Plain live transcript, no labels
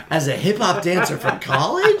as a hip-hop dancer from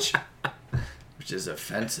college? Which is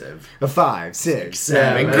offensive. A 5, 6,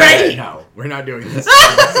 7. 7. Great! No, we're not doing this.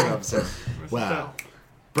 Episode. Wow.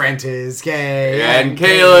 Brent is gay. And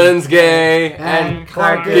Kaylin's gay. And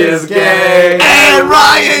Clark is gay. And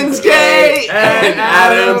Ryan's gay! And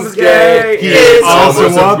Adam's gay. He is also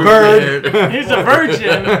a bird. He's a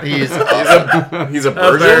virgin. He's He's a A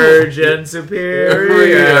virgin. virgin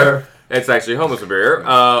superior. It's actually Homo Superior.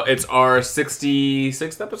 It's our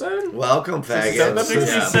 66th episode? welcome, faggots.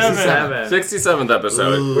 67. 67th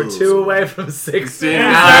episode. Ooh. We're 2 away from 60. Yeah, you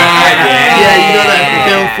know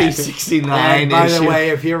that filthy And 69 by the issue. way,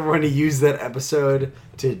 if you ever want to use that episode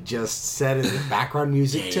to just set as the background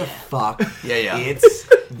music to fuck, Yeah. it's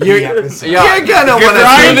the episode. Yeah. You're gonna want to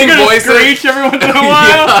Ryan's Soothing gonna voices. screech every once in a Yeah,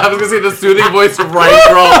 while. I was gonna say the soothing voice of Ryan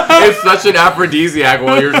Kroll is such an aphrodisiac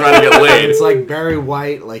while you're trying to get laid. It's like Barry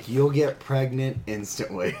White, like you'll get pregnant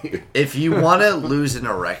instantly. If you want to lose an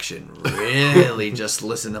erection, really just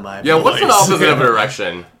listen to my Yeah, voice. what's the opposite of an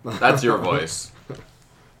erection? That's your voice.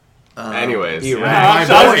 Anyways. you're I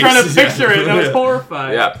right. was trying to picture it. I was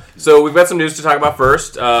horrified. Yeah. So we've got some news to talk about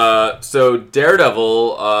first. So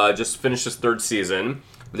Daredevil just finished his 3rd season.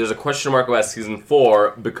 But there's a question mark about season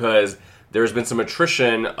 4 because there's been some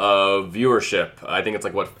attrition of viewership. I think it's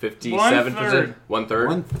like, what, 57%? 1/3.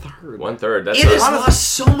 1/3? 1/3. 1/3. That's It has a-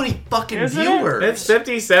 lost so many fucking Isn't it? viewers. It's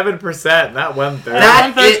 57%, not 1/3.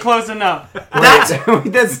 That- That's it- close enough. That's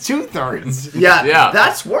That's 2/3. Yeah.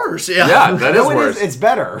 That's worse. Yeah, Yeah, that is No, it worse. is. It's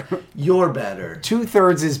better. you're better.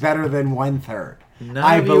 2/3 is better than 1/3. None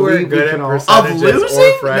I of you are believe we good can at all- percentages Of losing?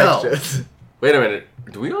 or fractions. Wait a minute.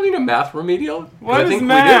 Do we all need a math remedial? 'Cause What I is think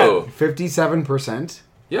math? we do. 57%.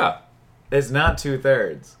 Yeah. It's not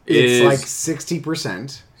 2/3. It's Is like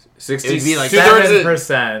 60%. 60. It'd be like 2/3 is-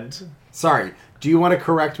 7%. Sorry. Do you want to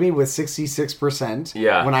correct me with 66%?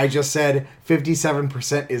 Yeah. When I just said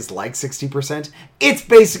 57% is like 60%, it's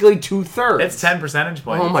basically 2/3. It's 10 percentage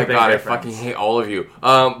points. Oh It's my a big god, I difference. fucking hate all of you.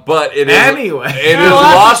 But it is Anyway. it Yeah, is lots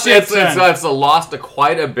of lost. shit It's then. lost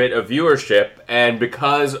quite a bit of viewership, and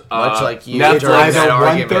because Much like you It's during Netflix. that either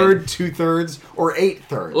argument. 1/3, 2/3, or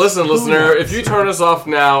 8/3. Listen, Who listener, knows? if you turn us off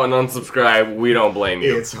now and unsubscribe, we don't blame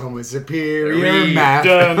you. It's Homo Superior Read. math.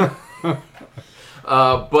 Done.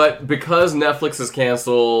 But because Netflix has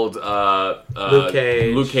canceled Luke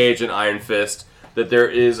Cage. and Iron Fist, that there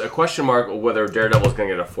is a question mark of whether Daredevil is going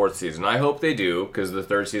to get a 4th season. I hope they do, because the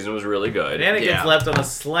 3rd season was really good. And it Yeah. gets left on a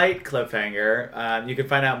slight cliffhanger. You can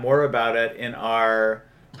find out more about it in our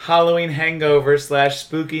Halloween Hangover /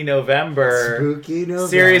 Spooky November Spooky November.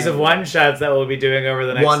 series of one-shots that we'll be doing over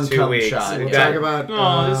the next One 2 cum weeks. shot. We've We'll got- talk about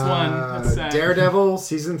Oh, this one. That's sad. Daredevil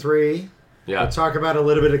Season 3. Yeah. We'll talk about a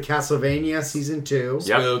little bit of Castlevania Season 2.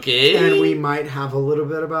 Yep. Spooky. And we might have a little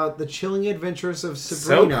bit about the chilling adventures of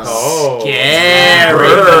Sabrina. cold. Scary.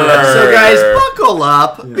 So guys, buckle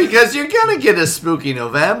up because you're gonna get a spooky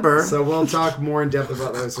November. So we'll talk more in depth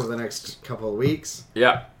about those over the next couple of weeks.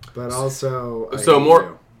 Yeah. But also, I So hate more.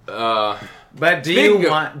 you. But do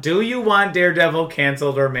you want Daredevil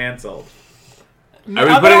canceled or mansled? Are we I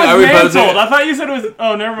thought putting- it are we was posing- mantled. I thought you said it was.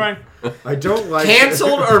 Oh, never mind. I don't like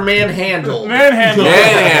Canceled or manhandled? Manhandle.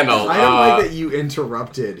 Manhandle. I don't like that you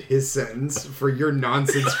interrupted his sentence for your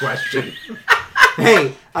nonsense question.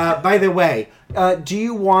 Hey, by the way, do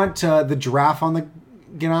you want the giraffe on the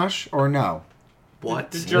ganache or no?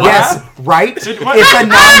 What? Giraffe? Yes, right? what? It's a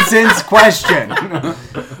nonsense question.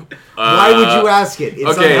 Why would you ask it?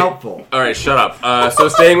 It's okay. unhelpful. All right, shut up. So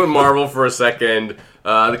staying with Marvel for a second,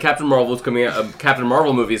 the Captain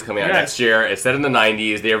Marvel movie is coming out Yes. next year. It's set in the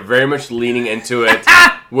 90s. They are very much leaning into it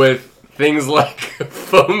with things like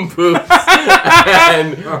phone booths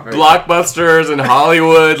and blockbusters and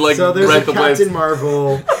Hollywood, like So there's rent a the place. Captain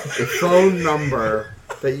Marvel phone number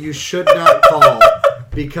that you should not call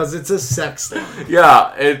because it's a sex line.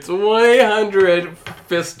 Yeah, it's 100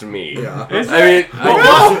 fist me. Yeah. I mean,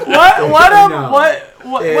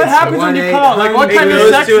 What It's happens when you call? Like, what 1-800. kind It of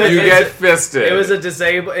goes sex to is it. you it? get fisted. It was a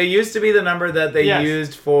disabled. It used to be the number that they Yes.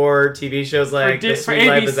 used for TV shows like For The Sweet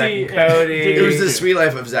Life of Zack and ABC, Cody. It was the Sweet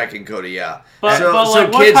Life of Zack and Cody, yeah. But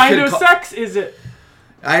like, what kids kind could of call- sex is it?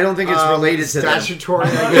 I don't think it's related to them. statutory.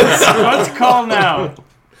 I guess. Let's call now.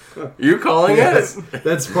 You calling Yes, it?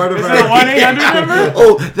 that's part of Is our. it a 1-800 number?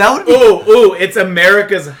 Oh, that would be. Ooh, it's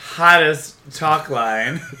America's hottest talk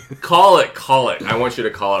line. Call it. I want you to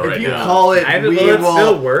call it right If you now. call it, Will it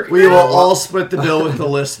still work? we will all split the bill with the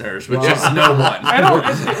listeners, which is no one. I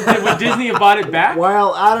don't. Would Disney have bought it back?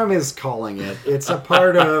 While Adam is calling it, it's a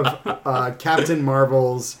part of Captain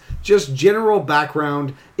Marvel's just general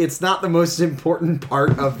background. It's not the most important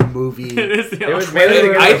part of the movie. It is the It was trailer. mainly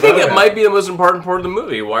the I think it photo. might be the most important part of the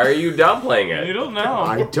movie. Why are you downplaying You it? don't know.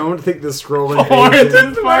 I don't think the scroll Origin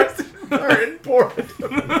invasion. parts. Are important.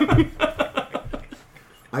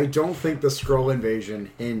 I don't think the scroll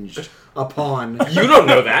invasion hinged upon. You don't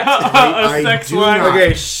know that. I A sex do line. not.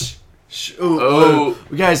 Okay, shh. Ooh, Oh.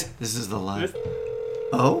 guys, this is the live.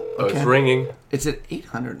 Oh, Oh, okay. it's ringing. It's an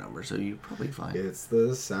 800 number, so you're probably fine. It's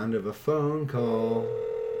the sound of a phone call.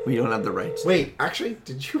 We don't have the rights. Wait, actually,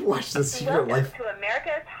 did you watch The Secret Welcome Life? to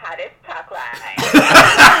America's hottest talk line.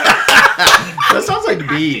 That sounds like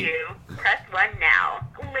B. Press 1 now.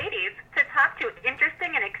 Ladies, to talk to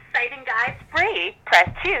interesting and exciting guys free, press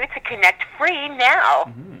 2 to connect free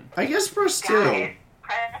now. I guess press 2. Guys,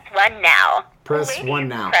 press 1 now. Press Ladies, 1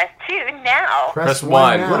 now. Press 2 now. Press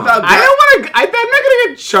one. now. What about I don't want to. I'm not going to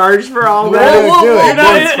get charged for all No, that. no, do it. We'll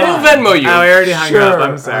That's we'll fine. Venmo you. Oh, I already hung Sure. up.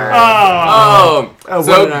 I'm sorry. Oh. Oh,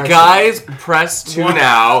 So what an accident. guys, press 2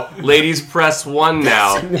 now. Ladies, press 1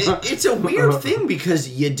 now. It's a weird thing because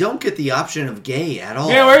you don't get the option of gay at all.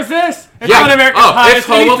 Yeah, where's this? It's Yeah. not America's Oh, hottest it's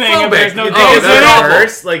anything if homophobic. there's no You You think think gays it's in that's it. awful.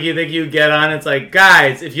 worse? Like you think you get on? It's like,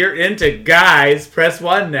 guys, if you're into guys, press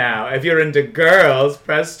 1 now. If you're into girls,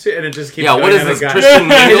 press 2, and it just keeps. Yeah, going what is on this, the guys.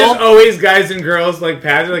 Christian It's Mingle? just always guys and girls like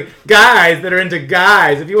passing, like guys that are into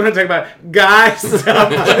guys. If you want to talk about guy stuff,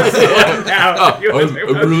 press 1 now. If you wanna talk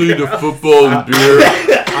about girls. football and beer.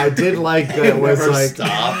 I did like that it was Never like,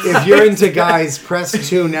 stops. if you're into guys, press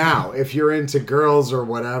 2 now. If you're into girls or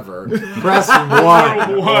whatever, press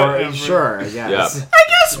 1. Or, Whatever. sure, I guess. Yeah. I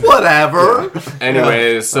guess whatever.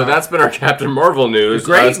 Anyways, so that's been our Captain Marvel news.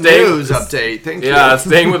 Great Staying- news update. Thank Yeah, you.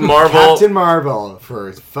 staying with Marvel. Captain Marvel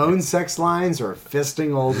for phone sex lines or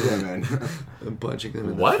fisting old women. I'm punching them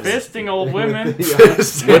in What? Fisting old women. With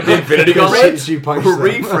the Infinity Gauntlet? she punched them.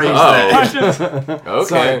 Rephrase Oh. that. Just Okay.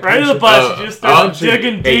 Sorry. right to the butt. You just start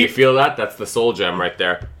digging Hey, you deep. feel that? That's the soul gem right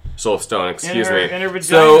there. Soul stone, excuse In her- me. in her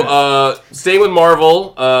So, vagina. staying with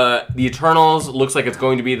Marvel, the Eternals looks like it's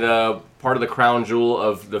going to be the part of the crown jewel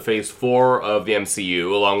of the Phase 4 of the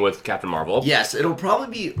MCU, along with Captain Marvel. Yes, it'll probably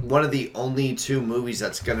be one of the only 2 movies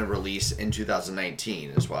that's going to release in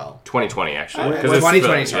 2019 as well. 2020, actually. Oh, 'Cause it's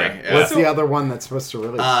 2020, the- sorry. yeah. Yeah. What's the other one that's supposed to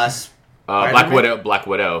release? Black Widow. Black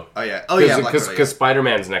Widow. Oh yeah. Oh yeah. Black Widow, Because yeah.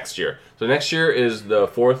 Spider-Man's next year. So next year is the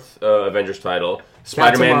 4th Avengers title.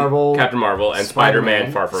 Spider-Man, Captain Marvel, and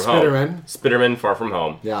Spider-Man Far From Home. Spider-Man Far From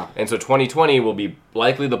Home. Yeah. And so 2020 will be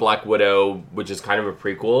likely the Black Widow, which is kind of a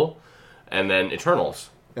prequel, and then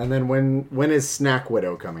Eternals. And then when is Snack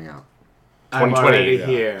Widow coming out? I'm 2020. already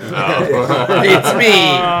here. It's me.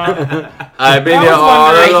 I've been I here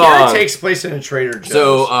all hear along. it takes place in a Trader Joe's.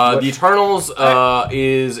 So the Eternals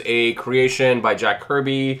is a creation by Jack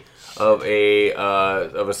Kirby of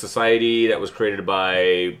a society that was created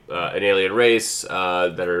by an alien race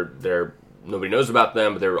they're nobody knows about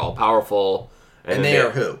them, but they're all powerful. and they are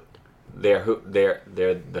who? They're who? They're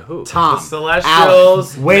the who? Tom, The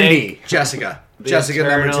Celestials, Alan, Wendy. Jessica. The Jessica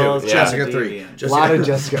number Eternals, 2. yeah. Jessica the 3. Deviants. A lot of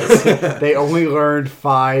Jessicas. They only learned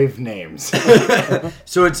 5 names.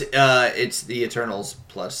 So it's the Eternals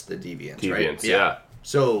plus the Deviants, right? Deviants, yeah.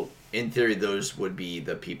 So in theory, those would be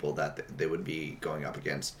the people that they would be going up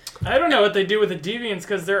against. I don't know what they do with the Deviants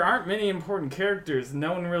because there aren't many important characters.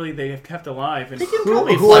 No one really they have kept alive. And Who are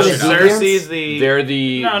the Cersei's Deviants? the. They're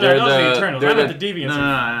the no, they're those are the the Eternals. they're Not the, the Deviants.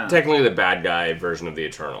 No. technically the bad guy version of the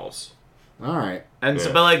Eternals. All right. And so,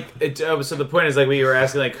 Yeah. but like, so the point is like we were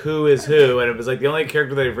asking like who is who, and it was like the only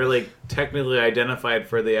character they've really technically identified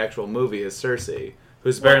for the actual movie is Cersei,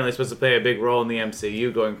 who's apparently supposed to play a big role in the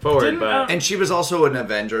MCU going forward. Didn't, But And she was also an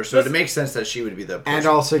Avenger, so it makes sense that she would be the person. And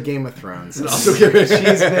also Game of Thrones. also She's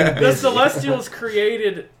been The busy. Celestials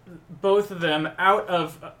created both of them out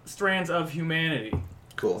of strands of humanity.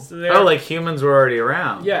 Cool. So they're, oh, like humans were already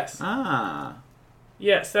around. Yes. Ah.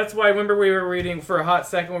 Yes, that's why. Remember, we were reading for a hot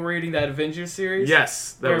second. We were reading that Avengers series.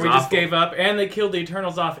 Yes, that where was we awful. just gave up, and they killed the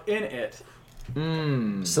Eternals off in it.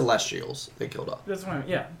 Celestials, they killed off. That's why,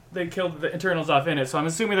 yeah, they killed the Eternals off in it. So I'm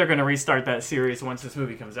assuming they're going to restart that series once this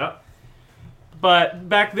movie comes out. But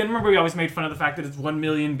back then, remember, we always made fun of the fact that it's 1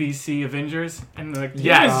 million BC Avengers, and like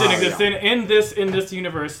Yes. humans didn't Oh, exist in this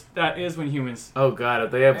universe. That is when humans. Oh god, if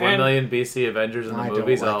they have 1 And- million BC Avengers in the I don't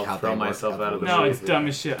movies, like how I'll they throw work myself out out of the the No, movie. it's dumb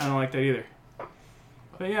as shit. I don't like that either.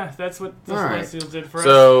 But yeah, that's what the All right. Celestials did for us.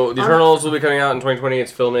 So the Eternals will be coming out in 2020.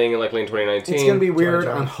 It's filming likely in 2019. It's going to be weird.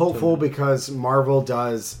 John. I'm hopeful because Marvel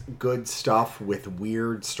does good stuff with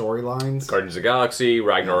weird storylines. Guardians of the Galaxy,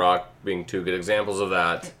 Ragnarok being two good examples of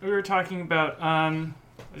that. We were talking about, I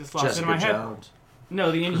just lost it in Jessica my head. Jones.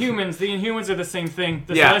 No, the Inhumans. The Inhumans are the same thing.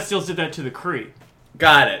 The Yeah. Celestials did that to the Kree.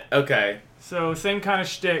 Got it. Okay. So same kind of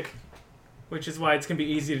shtick, which is why it's going to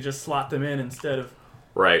be easy to just slot them in instead of...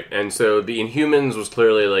 Right, and so the Inhumans was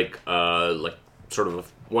clearly like sort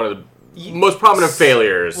of one of the most prominent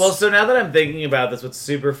failures. Well, so now that I'm thinking about this, what's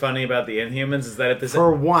super funny about the Inhumans is that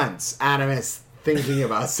For once, Adam is thinking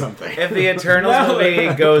about something. if the Eternals No.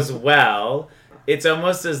 movie goes well, it's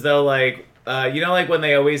almost as though like like when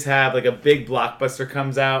they always have like a big blockbuster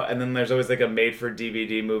comes out, and then there's always like a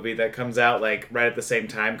made-for-DVD movie that comes out like right at the same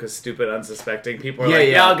time because stupid, unsuspecting people are Yeah, like,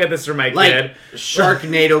 yeah. I'll get this for my Like kid.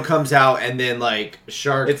 Sharknado comes out, and then like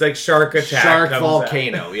It's like Shark Attack. Shark comes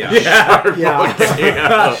Volcano. Yeah. Out. yeah.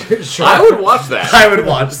 Yeah. I would watch that. I would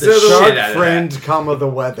watch the this. shit Shark out of friend, comma the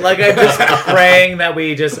weather. Like I'm just praying that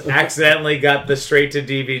we just accidentally got the straight to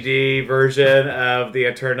DVD version of the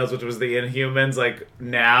Eternals, which was the Inhumans, like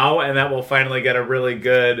now, and that we'll finally get a really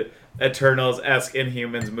good Eternals-esque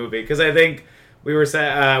Inhumans movie. Because I think we've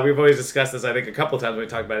always discussed this. I think a couple times when we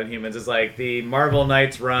talked about Inhumans is like the Marvel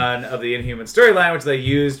Knights run of the Inhuman storyline, which they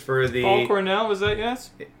used for the Paul Cornell, was that yes?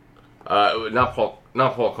 Not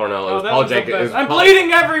Paul Cornell. It was that Paul was the Jenkins. best. I'm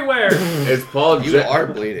bleeding everywhere! It's Paul. You are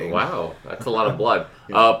bleeding. Wow, that's a lot of blood.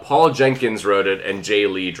 Paul Jenkins wrote it, and Jay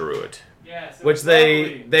Lee drew it. Yes, it which was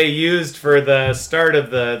lovely. they used for the start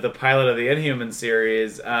of the pilot of the Inhuman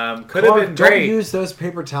series. Could have Clark, been great. Don't use those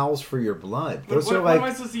paper towels for your blood. Those what, are what am I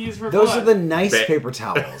like supposed to use for those blood? are the nice Ba- paper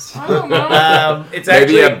towels. I don't know. It's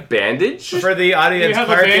Maybe actually a bandage. for the audience. You have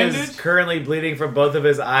a Clark bandage? is currently bleeding from both of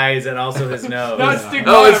his eyes and also his nose. No, it's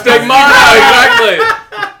stigmata. Oh, it's stigmata,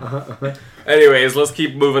 exactly. Anyways, let's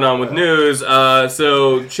keep moving on with news.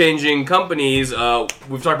 So, changing companies.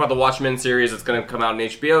 We've talked about the Watchmen series that's going to come out in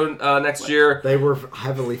HBO next year. They were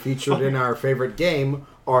heavily featured in our favorite game,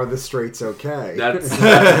 Are the Straights Okay? That's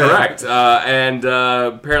correct. And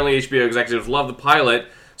apparently HBO executives love the pilot,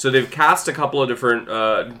 so they've cast a couple of different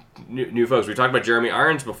new folks. We talked about Jeremy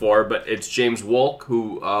Irons before, but it's James Wolk,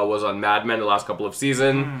 who was on Mad Men the last couple of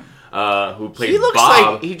seasons. Who played He looks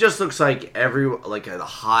Bob. like he just looks like a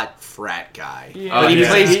hot frat guy. Yeah. But he Yeah.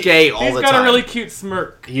 plays gay all He's the got time. a really cute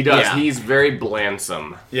smirk. He does. Yeah. He's very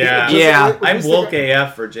blandsome. Yeah, Yeah. I'm Who's the woke guy-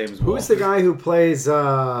 AF for James. Who's Wolfe. the guy who plays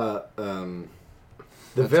the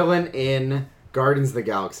villain in Guardians of the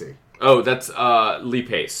Galaxy? Oh, that's Lee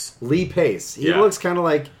Pace. Lee Pace. He Yeah. looks kind of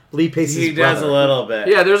like Lee Pace's He does brother. a little bit.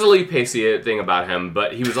 Yeah, there's a Lee Pacey thing about him,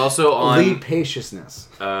 but he was also on Lee Paciousness.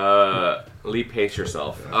 Lee Pace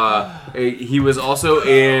yourself. He was also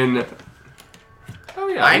in. Oh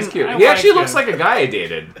yeah, he's cute. I He actually like looks him. like a guy I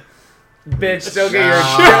dated. Bitch, don't get your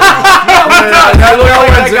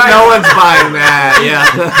No one's buying that.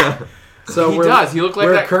 Yeah. So He we're, does. He looked like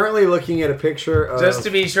we're that- currently looking at a picture of. Just to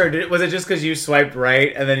be sure, was it just because you swiped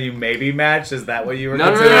right and then you maybe matched? Is that what you were No,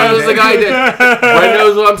 considering? this is the guy I did. Brent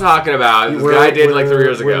knows what I'm talking about. This guy I dated like 3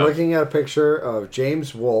 years We're ago. looking at a picture of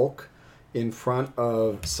James Wolk in front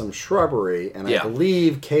of some shrubbery, and Yeah. I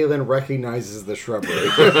believe Kaylin recognizes the shrubbery.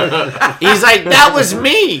 He's like, that was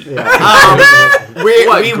me. We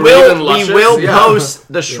What, green and luscious? we will Yeah.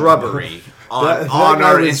 post the shrubbery on That on guy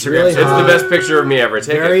our was Instagram. really It's the hot. best picture of me ever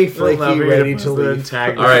taken. Very We'll flaky, never ready get to the leave.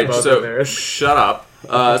 tag All right, both of so theirs. shut up.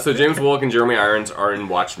 So James Wolk and Jeremy Irons are in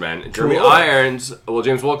Watchmen. Jeremy Cool. Irons, well,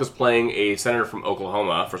 James Wolk is playing a senator from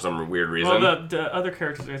Oklahoma for some weird reason. Well, the other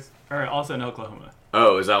characters are also in Oklahoma.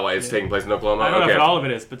 Oh, is that why it's taking place in Oklahoma? I don't know Okay. if all of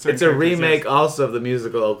it is, but certain It's a characters remake is. also of the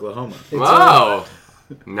musical Oklahoma. Wow.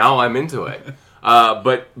 Now I'm into it.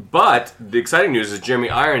 But the exciting news is Jeremy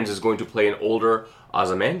Irons is going to play an older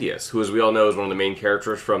Ozymandias, who, as we all know, is one of the main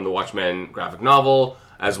characters from the Watchmen graphic novel,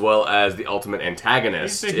 as well as the ultimate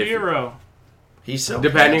antagonist. He's the hero. He's so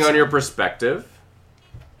Depending on handsome. your perspective,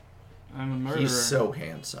 I'm a murderer. He's so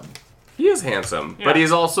handsome. he is handsome, Yeah. but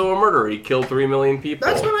he's also a murderer. He killed 3 million people.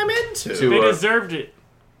 That's what I'm into. To- They uh, deserved it.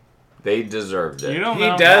 They deserved it. You don't He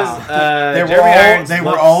know. does. They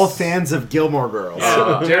were all fans of Gilmore Girls.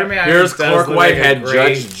 Jeremy Irons Here's does Clark look like a Whitehead, great-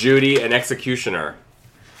 Judge Judy, and Executioner.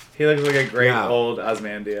 He looks like a great Yeah. old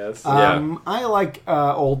Ozymandias. I like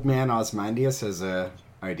Old Man Ozymandias as a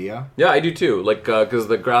idea. Yeah, I do too. Like, because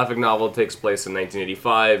the graphic novel takes place in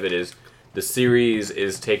 1985. The series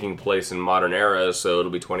is taking place in modern era, so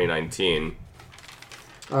it'll be 2019.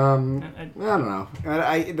 I don't know.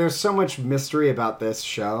 There's so much mystery about this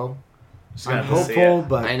show Just I'm got to see hopeful, it.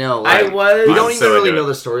 but I know. I Like, was. we don't even so really into know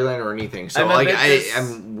it. the storyline or anything, so I'm a like bit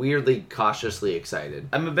I'm weirdly cautiously excited.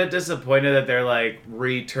 I'm a bit disappointed that they're like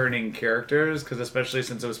returning characters because, especially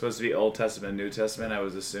since it was supposed to be Old Testament, New Testament, I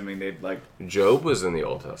was assuming they'd like. Job was in the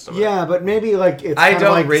Old Testament. yeah, but maybe like it's. I kinda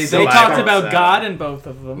don't like read the They Bible, talked about so- God in both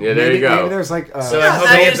of them. Yeah, there maybe, you go. Maybe there's like. So Yeah, I'm that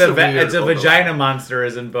hoping is the weird it's a overlap. vagina monster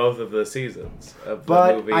is in both of the seasons of the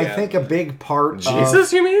but movie. I and- think a big part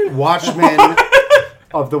Jesus, you mean? of Watchmen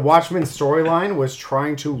of the Watchmen storyline was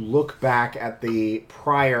trying to look back at the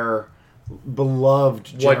prior beloved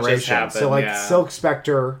What just generation. happened, So like yeah. Silk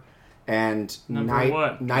Spectre and Number Night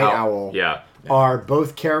what? Owl Yeah. are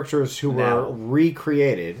both characters who were Now.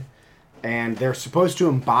 recreated, and they're supposed to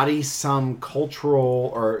embody some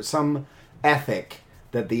cultural or some ethic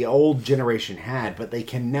that the old generation had, but they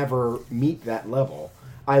can never meet that level.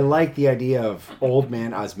 I like the idea of Old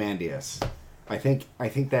Man Ozymandias. I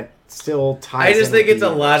think that still ties. I just in think with it's the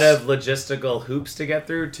a lot universe. of logistical hoops to get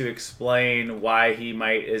through to explain why he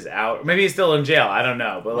might is out. Maybe he's still in jail. I don't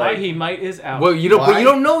know, but Why like he might is out. Well, but Why? you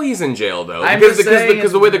don't know he's in jail though, I'm because just saying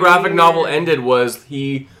because the way the it's graphic novel weird. ended was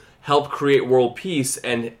he helped create world peace,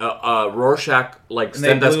 and Rorschach like And they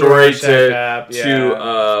sent that blew story Rorschach to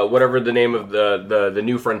up, whatever the name of the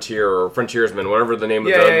New Frontier or Frontiersman, whatever the name of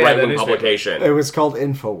Yeah, the yeah, yeah, right the wing newspaper. publication, It was called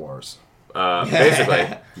Infowars.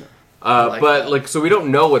 basically. like But that. like, so we don't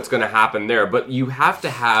know what's going to happen there. But you have to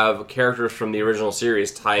have characters from the original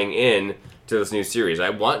series tying in to this new series. I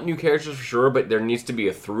want new characters for sure, but there needs to be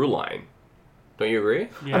a through line. Don't you agree?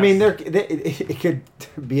 Yes. I mean, it could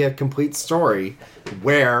be a complete story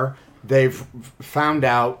where they've found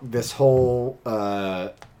out this whole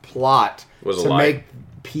plot Was a to lie. make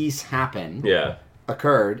peace happen Yeah.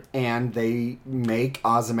 occurred, and they make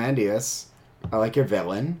Ozymandias like a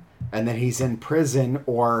villain, and then he's in prison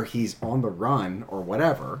or he's on the run or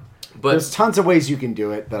whatever. But There's tons of ways you can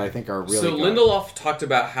do it that I think are really so good. Lindelof talked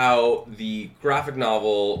about how the graphic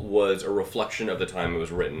novel was a reflection of the time it was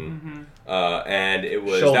written, and it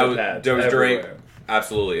was Shoulder that pads was during everywhere.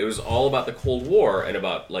 absolutely it was all about the Cold War and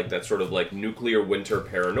about like that sort of like nuclear winter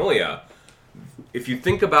paranoia. If you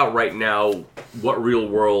think about right now, what real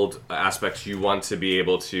world aspects you want to be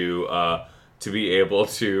able to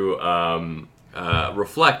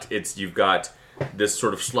reflect, it's you've got this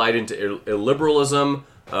sort of slide into illiberalism.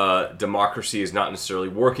 Democracy is not necessarily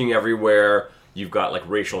working everywhere. You've got like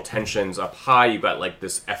racial tensions up high. You've got like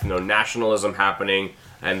this ethno-nationalism happening,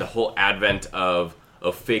 and the whole advent of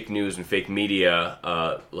fake news and fake media,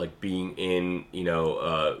 like being in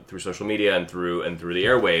through social media and through the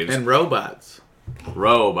airwaves. And robots.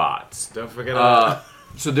 Robots. don't forget about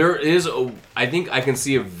So there is I think I can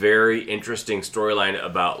see a very interesting storyline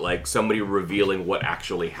about like somebody revealing what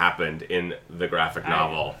actually happened in the graphic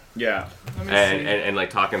novel, yeah. Let me and, see. and like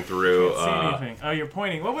talking through. Can't see anything. Oh, you're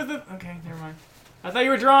pointing. What was it? Okay, never mind. I thought you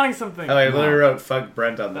were drawing something. Oh, I literally wrote "fuck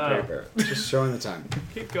Brent" on the Oh. paper. Just showing the time.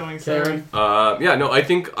 Keep going, sorry. Karen? Yeah, no, I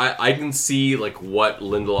think I can see like what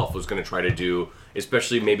Lindelof was going to try to do,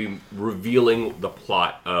 especially maybe revealing the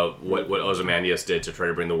plot of what Ozymandias did to try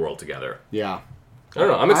to bring the world together. Yeah. I don't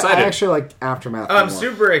know. I'm excited. I actually like Aftermath. Oh, I'm more.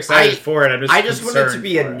 super excited for it. I just want it to concerned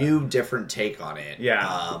be a for it. new, different take on it.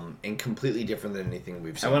 Yeah. And completely different than anything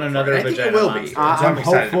we've seen. I want before. another And I think it vagina will be. monster. I'm I'm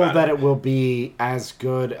excited hopeful about that it. it will be as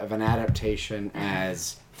good of an adaptation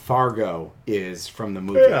as Fargo is from the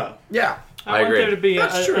movie. Yeah. Yeah. I I want agree. there to be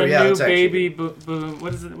That's a true, yeah, new that's actually- baby.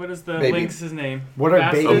 What is it? What is the Baby. lynx's name? What are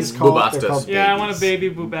Bubastis? babies Oh, called? Bubastis. They're called Yeah, I want a babies.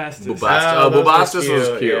 baby Bubastis. Bubastis, Oh, those were Bubastis was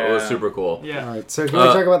cute, cute. It was yeah. super cool. Yeah. All right, so can we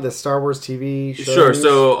talk about the Star Wars TV show? Sure.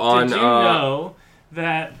 So on Did you know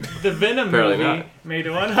that the Venom Apparently movie not. made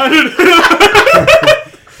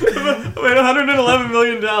 $111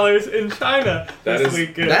 million in China That this is-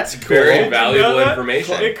 weekend? That's cool. Very Did you valuable know that?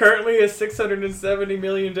 information. It currently is $670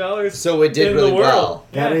 million. So it did in really the world. well.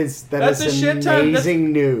 That Yeah. is That's a shit ton.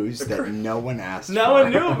 amazing news that no one asked. No for.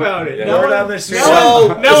 one knew about it. Yeah. No, Word one, on the street. no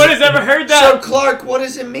one has ever heard So that. Clark, what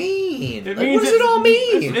does it mean? It Like, means what does it all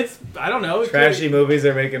mean? It's I don't know. It's Trashy movies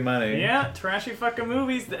are making money. Yeah, trashy fucking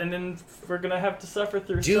movies, and then we're gonna have to suffer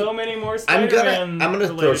through Do- so many more I'm Spider-Man. gonna throw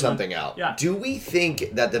related something out. Yeah. Do we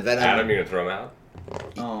think that the Venom? Adam, you gonna throw him out?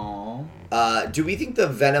 Aww. Do we think the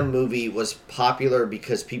Venom movie was popular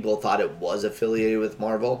because people thought it was affiliated with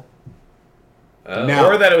Marvel? No.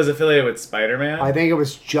 Or that it was affiliated with Spider-Man. I think it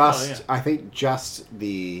was just. Oh, yeah. I think just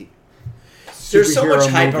the. There's so much superhero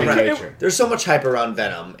hype movie around. nature. There's so much hype around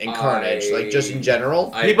Venom and Carnage, like just in general.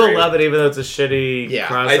 I People agree. love it even though it's a shitty Yeah.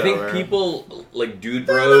 crossover. I think people like dude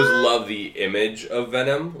bros love the image of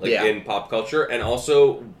Venom, like Yeah. in pop culture, and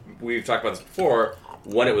also we've talked about this before.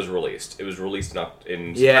 when it was released. It was released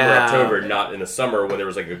in Yeah. September, October, not in the summer when there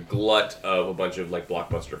was like a glut of a bunch of like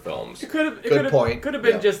blockbuster films. It could Good have point. Could have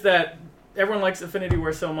been Yeah. just that everyone likes Infinity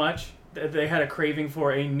War so much that they had a craving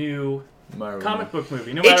for a new comic book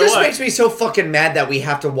movie. No It matter just what. makes me so fucking mad that we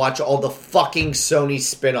have to watch all the fucking Sony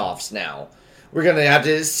spin-offs now. We're gonna have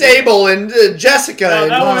to Sable and Jessica No,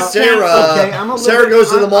 that and was Sarah. Okay, I'm a little Sarah bit- goes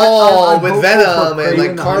to the mall I'm with hopeful Venom for and Craven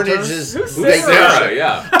like the Carnage Hunter. is. Who's like, Sarah,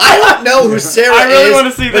 yeah. I don't know who Sarah I really is. want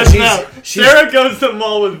to see but this she's- now. she's- Sarah goes to the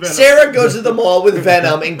mall with Venom. Sarah goes to the mall with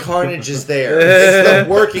Venom and Carnage is there. It's the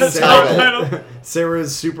working That's the title. title.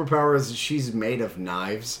 Sarah's superpower is she's made of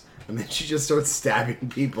knives, and then she just starts stabbing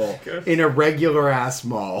people in a regular ass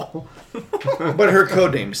mall. But her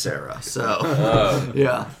codename's Sarah, so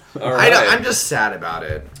yeah. All right. I'm just sad about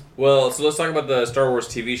it. Well, so let's talk about the Star Wars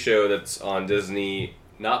TV show that's on Disney,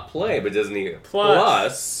 not Play, but Disney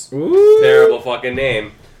Plus. Terrible fucking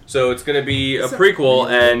name. So it's going to be a prequel,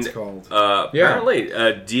 and It's called. apparently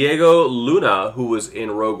Diego Luna, who was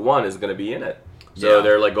in Rogue One, is going to be in it. So Yeah.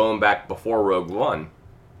 they're like going back before Rogue One.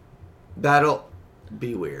 That'll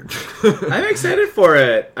be weird. I'm excited for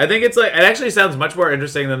it. I think it actually sounds much more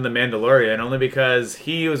interesting than The Mandalorian, only because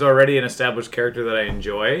he was already an established character that I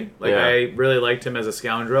enjoy. Like, Yeah. I really liked him as a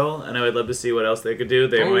scoundrel, and I would love to see what else they could do.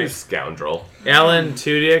 They Oh, might. scoundrel. Alan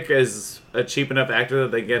Tudyk is a cheap enough actor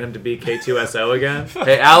that they get him to be K2SO again.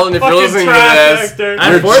 Hey, Alan, if you're Fucking listening to trash this, actor. you're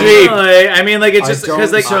cheap. Unfortunately, I mean, like, it's just I don't-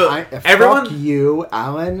 because, like, so fuck everyone. you,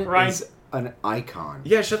 Alan Ryan. is an icon.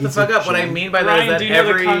 Yeah, shut the He's fuck a up. What I gem. mean by that Ryan, is that do you know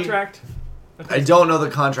every. the contract? I don't know the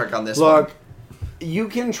contract on this Look, one. you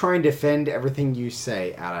can try and defend everything you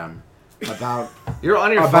say, Adam, about You're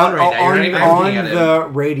on your about phone right now. You're not even looking on at it. the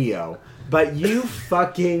radio, but you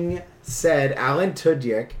fucking said Alan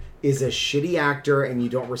Tudyk is a shitty actor and you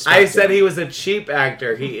don't respect I said him. he was a cheap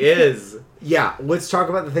actor. He is. Yeah, let's talk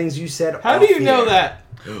about the things you said. How off do you the know air. that?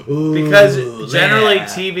 Because generally yeah.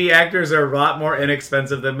 TV actors are a lot more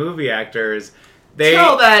inexpensive than movie actors. They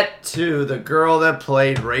Tell that to the girl that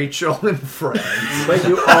played Rachel in Friends. But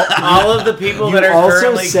you all of the people you that are also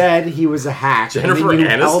currently said he was a hack. and then Jennifer you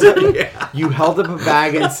Aniston? Held up, you held up a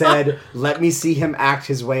bag and said, "Let me see him act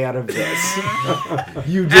his way out of this."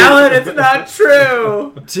 You did. Alan, it's not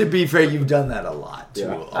true. To be fair, you've done that a lot to Yeah.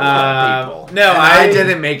 a lot of people. no, And I- I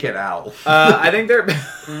didn't make it out. I think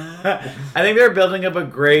they're building up a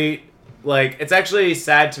great. Like, it's actually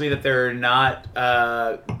sad to me that they're not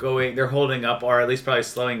they're holding up, or at least probably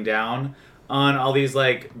slowing down on all these,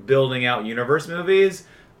 like, building out universe movies,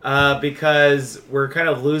 because we're kind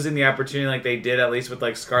of losing the opportunity, like they did at least with,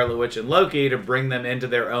 like, Scarlet Witch and Loki, to bring them into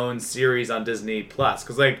their own series on Disney Plus.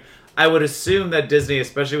 Because, like, I would assume that Disney,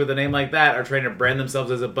 especially with a name like that, are trying to brand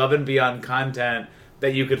themselves as above and beyond content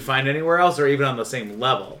that you could find anywhere else, or even on the same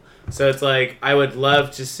level. So it's like, I would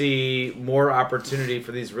love to see more opportunity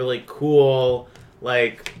for these really cool,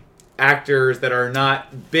 like, actors that are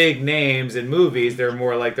not big names in movies. They're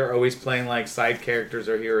more like, they're always playing, like, side characters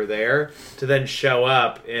or here or there, to then show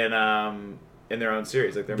up in their own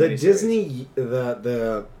series, like their The miniseries. Disney,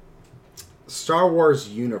 the Star Wars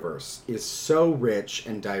universe is so rich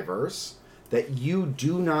and diverse that you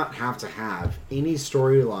do not have to have any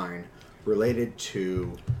storyline related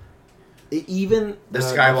to even The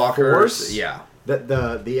Skywalkers, Force, yeah.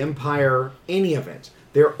 the Empire, any of it.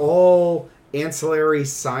 They're all ancillary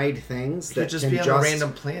side things could that just can be on a just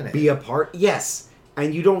random planet. be a part. Yes,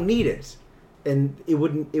 and you don't need it. And it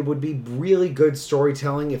would be really good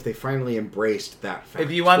storytelling if they finally embraced that fact.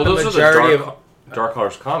 If you want Well, the those majority are the Dark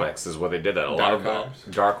Horse Comics is what they did that. A lot of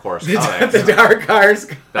Dark Horse Comics. the Dark Horse.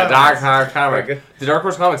 The Dark Horse Comic. Okay. The Dark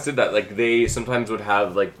Horse Comics did that. Like, they sometimes would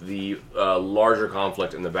have, like, the larger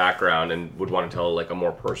conflict in the background and would want to tell, like, a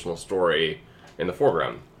more personal story in the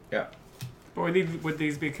foreground. Yeah. Or would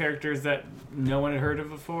these be characters that no one had heard of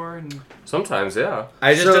before? And Sometimes, yeah.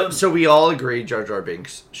 I just So, don't. so we all agree Jar Jar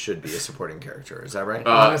Binks should be a supporting character. Is that right?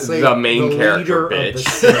 Honestly, the main the character, leader of the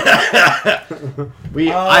bitch.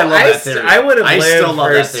 I love that theory. I would have I lived still love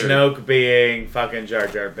for that theory. Snoke being fucking Jar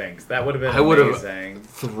Jar Binks. That would have been I would have- amazing.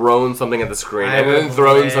 Thrown something at the screen I and then would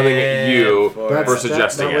thrown something at you live for for it.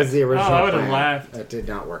 suggesting that was it. the original I would've plan. laughed. That did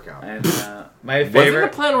not work out. And my Was it the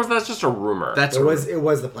favorite. plan or was that just a rumor? That's It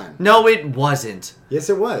was the plan. No, it wasn't. Yes,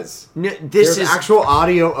 it was. This There's is actual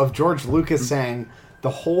audio of George Lucas saying the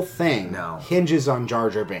whole thing No. hinges on Jar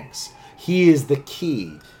Jar Binks. He is the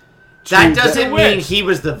key that to doesn't the, mean he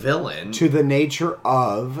was the villain. to the nature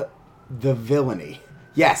of the villainy.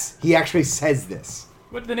 Yes, he actually says this.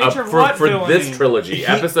 what the nature of for what villainy? this trilogy,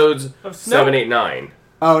 episodes Of Snoke? 7, 8, 9.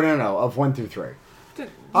 Oh no, of 1 through 3.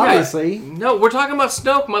 Obviously, No, we're talking about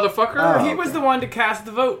Snoke, motherfucker. Oh. He was the one to cast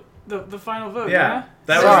the vote the final vote. Yeah.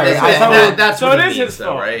 That Sorry, was I thought that's So what it it is means, his though,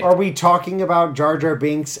 fault. right? Are we talking about Jar Jar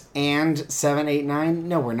Binks and 789?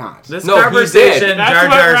 No, we're not. this No, he conversation. did. That's Jar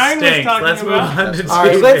what Jar Ryan was stinks. talking Let's move about. on to All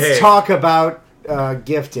right, TV. let's talk about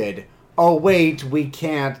Gifted. Oh, wait, we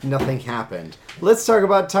can't. Nothing happened. Let's talk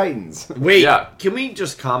about Titans. Wait, Yeah. can we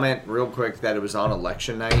just comment real quick that it was on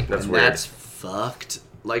election night? That's and weird. that's fucked.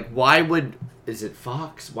 Like, why would... Is it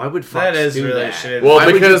Fox? Why would Fox That is do really that? shitty. Well, Why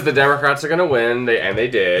would because you- the Democrats are going to win, and they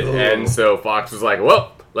did, and so Fox was like,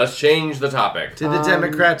 well, let's change the topic. Did the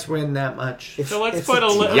Democrats win that much? It's- So let's it's put a a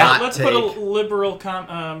li- Yeah. let's put a Take. liberal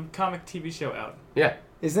comic TV show out. Yeah.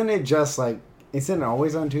 Isn't it just like... Isn't it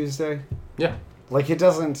always on Tuesday? Yeah. Like, it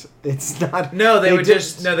doesn't... It's not... No, they would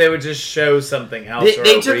just- just show something else. or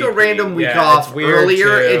They a took a repeat. random week Yeah, off it's weird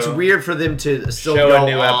earlier. to It's weird for them to still show go a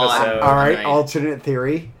new on. episode. All right, Right. alternate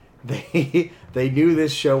theory. They knew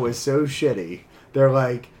this show was so shitty. They're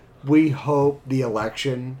like, we hope the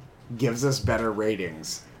election gives us better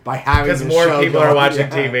ratings by having because this more show people go- are watching Yeah.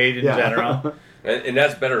 TV in Yeah. general. And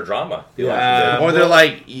that's better drama. Yeah. Or they're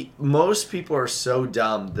like, most people are so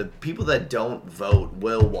dumb. The people that don't vote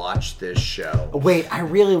will watch this show. Wait, I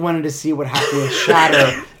really wanted to see what happened with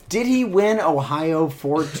Shatter. Did he win Ohio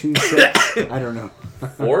 426? I don't know.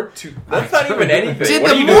 4-2. That's not even anything. Did What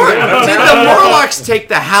the are you doing? did the Morlocks take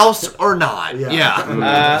the house or not? Yeah.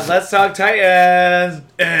 Yeah. Let's talk Titans.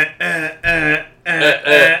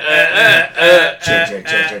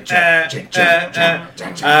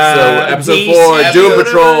 So, episode DC 4, Doom episode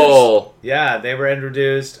Patrol. Yeah, they were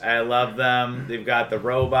introduced. I love them. They've got the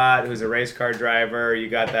robot who's a race car driver. You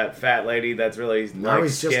got that fat lady that's really Now like,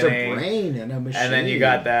 he's just skinny. a brain and a machine. And then you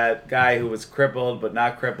got that guy who was crippled but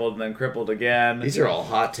not crippled and then crippled again. These are all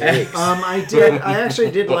hot takes. I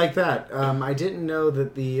actually did like that. I didn't know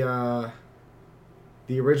that the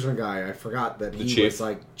original guy, I forgot that he Chief? was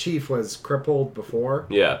like, Chief was crippled before.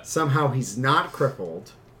 Yeah. Somehow he's not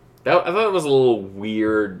crippled. I thought it was a little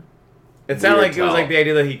weird. It sounded Weird like it was tell. like the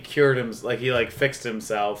idea that he cured him, like he like fixed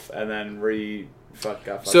himself and then got fucked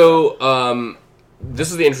up. So,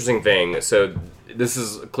 this is the interesting thing. So, this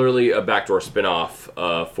is clearly a backdoor spin-off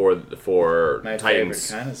for my Titans. favorite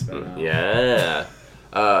kind of spin-off.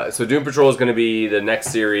 Yeah. So Doom Patrol is going to be the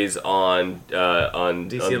next series on DC on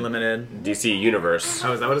Unlimited. DC Universe.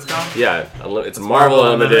 Oh, is that what it's called? Yeah, it's a Marvel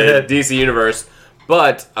Unlimited DC Universe.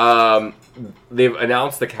 But they've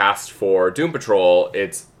announced the cast for Doom Patrol.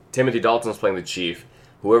 It's Timothy Dalton's playing the Chief.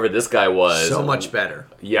 Whoever this guy was, so much better.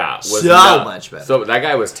 yeah, was So not- much better. So that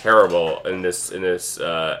guy was terrible in this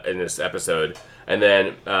episode. And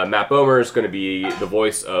then Matt Bomer is going to be the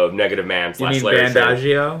voice of Negative Man You mean Larry Shane.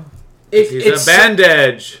 Bandagio? It's He's a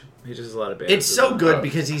bandage. He just has a lot of bandages. It's so good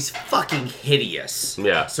because he's fucking hideous.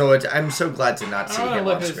 Yeah. So I'm so glad to not see I him want on to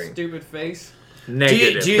look at his screen. stupid face.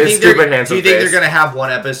 Negative. Do you His think stupid they're, handsome do you think face. they're gonna have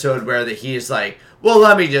one episode where he's like, well,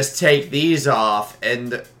 let me just take these off,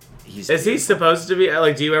 and he's Is he supposed to be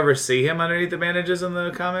like? Do you ever see him underneath the bandages in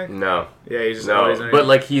the comic? No. Yeah, he's just always No, underneath. but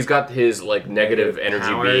like he's got his like negative Negative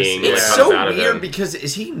energy powers. being It's like, so comes out of weird him. because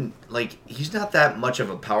is he like he's not that much of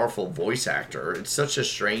a powerful voice actor. It's such a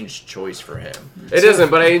strange choice for him. It isn't,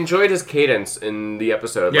 but I enjoyed his cadence in the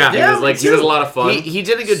episode. Yeah. Like, he Yeah, was like me he was a too. lot of fun. He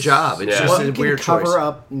did a good job. It's Yeah. just Well, a you can weird cover choice.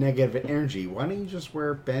 up negative energy. Why don't you just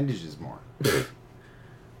wear bandages more?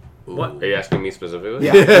 What? Are you asking me specifically?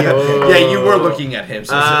 Yeah. Yeah, you were looking at him.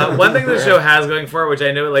 So One thing the show has going for it, which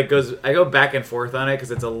I know it like goes, I go back and forth on it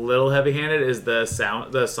because it's a little heavy-handed, is the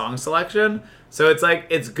song selection. So it's like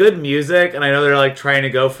it's good music, and I know they're like trying to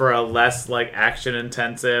go for a less like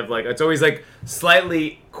action-intensive, like it's always like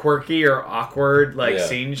slightly quirky or awkward like Yeah.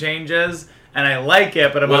 scene changes, and I like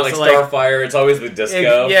it, but I'm Well, also like like. Starfire, it's always the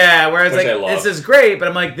disco. Yeah, whereas which I like love. this is great, but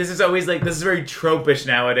I'm like this is always like this is very tropish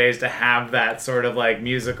nowadays to have that sort of like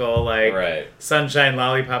musical like Right. sunshine,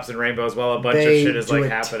 lollipops, and rainbows while a bunch They of shit is do like a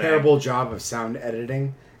happening. terrible job of sound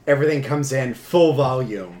editing. Everything comes in full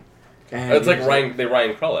volume. And It's like Ryan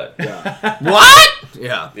Crullett. Yeah. what?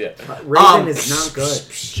 Yeah. Yeah. Raven is not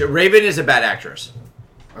good. Raven is a bad actress.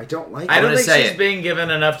 I don't like I it. don't gonna think say she's it. being given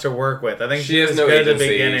enough to work with. I think She she has was no good at the agency.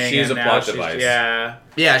 beginning. She's and a now plot she's- device. Yeah,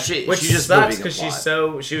 Yeah, she which she's just sucks moving because the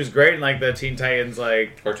plot. she was great in like the Teen Titans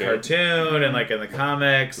like Cartoon. cartoon and like in the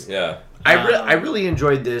comics. Yeah. I really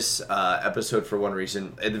enjoyed this episode for one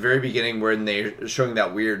reason. At the very beginning, when they're showing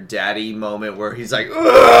that weird daddy moment where he's like,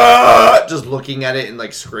 "Ugh!" just looking at it and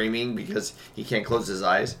like screaming because he can't close his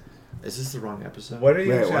eyes. Is this the wrong episode? What are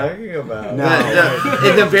you Wait, what? talking about? No.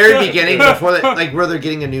 In the very beginning, before like where they're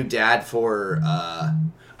getting a new dad for.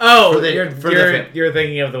 Oh, For the- you're for the- you're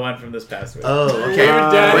thinking of the one from this past week. Oh, okay.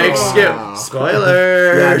 Wow. Wait, skip.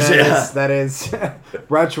 Spoilers. Yeah, that is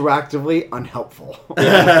retroactively unhelpful.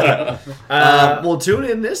 We'll tune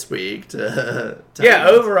in this week to Yeah,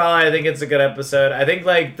 overall, I think it's a good episode. I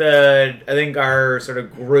think our sort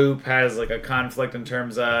of group has like a conflict in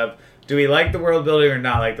terms of, do we like the world building or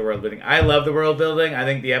not like the world building? I love the world building. I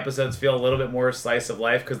think the episodes feel a little bit more slice of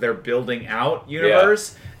life because they're building out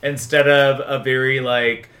universe instead of a very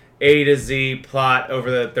like A to Z plot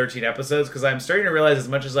over the 13 episodes. Because I'm starting to realize, as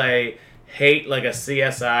much as I hate like a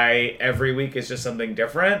CSI every week is just something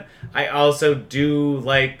different, I also do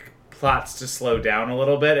like plots to slow down a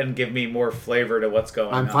little bit and give me more flavor to what's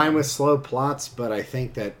going on. I'm fine with slow plots, but I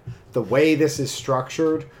think that the way this is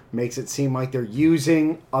structured makes it seem like they're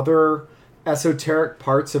using other esoteric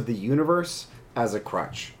parts of the universe as a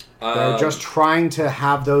crutch. They're just trying to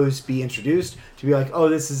have those be introduced to be like, oh,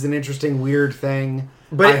 this is an interesting, weird thing.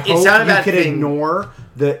 But I it's hope not a you bad could thing. ignore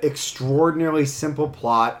the extraordinarily simple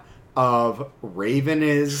plot of Raven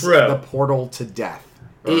is True. the portal to death.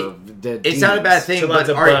 Or the It's not a bad demons. thing, So lots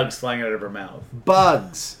but of bugs flying out of her mouth.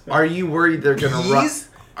 Bugs. are you worried they're going to run? Bees?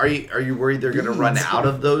 Are you worried they're going to run out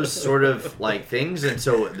of those sort of like things, and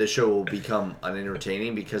so the show will become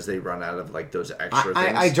unentertaining because they run out of like those extra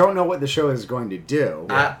things? I don't know what the show is going to do.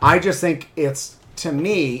 Yeah. I just think to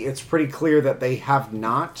me, it's pretty clear that they have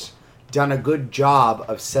not done a good job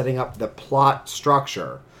of setting up the plot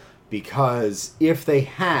structure, because if they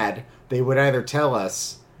had, they would either tell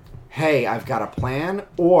us, hey, I've got a plan,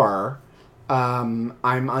 or I'm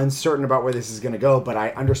uncertain about where this is going to go, but I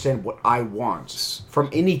understand what I want from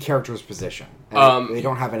any character's position. And they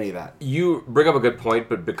don't have any of that. You bring up a good point,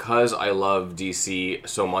 but because I love DC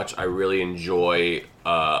so much, I really enjoy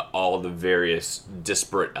all the various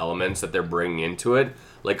disparate elements that they're bringing into it.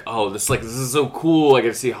 Like, oh, this is so cool. I get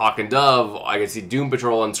to see Hawk and Dove. I get to see Doom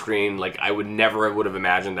Patrol on screen. Like, I would have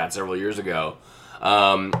imagined that several years ago.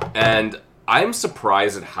 And I'm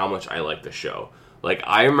surprised at how much I like the show. Like,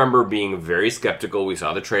 I remember being very skeptical. We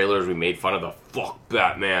saw the trailers. We made fun of the fuck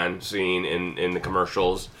Batman scene in the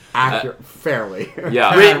commercials. Accurate, fairly.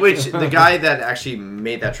 Yeah. Which the guy that actually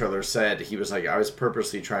made that trailer said, he was like, I was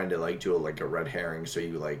purposely trying to like do a red herring, so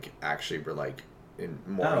you like actually were like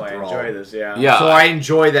more Oh, I enthralled. enjoy this, yeah. Yeah. So I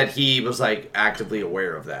enjoy that he was like actively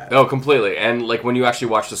aware of that. Oh, completely. And like when you actually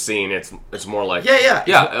watch the scene, it's more like Yeah.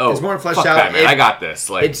 Oh, It's more fleshed fuck out. Batman, I got this.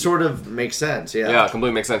 Like It sort of makes sense. Yeah. yeah,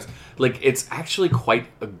 completely makes sense. Like it's actually quite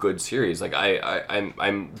a good series. Like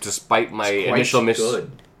I'm despite my It's quite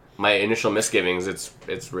good. initial misgivings,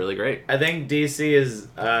 it's really great. I think DC is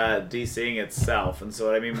DCing itself, and so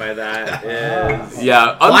what I mean by that is...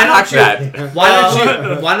 Yeah, Why unpack don't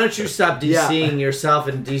that. Why don't you stop Yeah. DCing yourself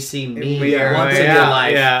and DC me Your once way in your out,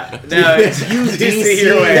 life? Yeah. No, it's You DC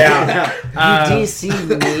your way out. You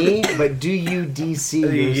DC me, but do you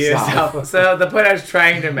DC yourself? So the point I was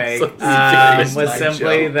trying to make was Like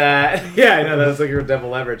simply Joe. that... Yeah, I know, that was like your double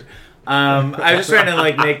leverage. I was just trying to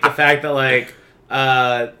like make the fact that like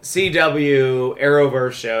CW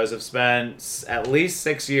Arrowverse shows have spent at least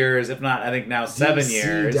 6 years, if not, I think now 7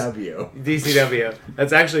 years. DCW.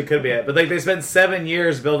 That's actually could be it. But like they spent 7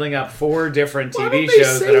 years building up 4 different Why TV don't they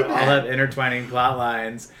shows say that all that? have intertwining plot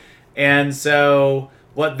lines. And so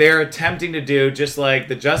what they're attempting to do, just like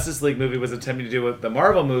the Justice League movie was attempting to do with the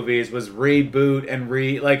Marvel movies, was reboot and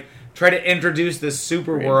try to introduce this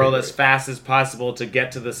super world as fast as possible to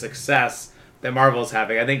get to the success that Marvel's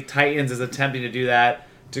having. I think Titans is attempting to do that,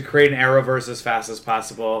 to create an Arrowverse as fast as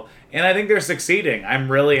possible. And I think they're succeeding.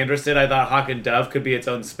 I'm really interested. I thought Hawk and Dove could be its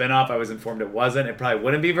own spin-off. I was informed it wasn't. It probably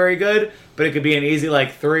wouldn't be very good, but it could be an easy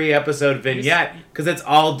 3-episode vignette because it's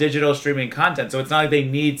all digital streaming content. So it's not like they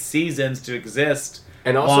need seasons to exist,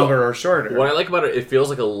 And also, longer or shorter. What I like about it, it feels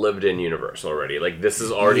like a lived-in universe already. Like this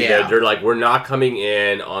is already Yeah. they're like we're not coming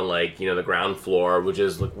in on the ground floor, which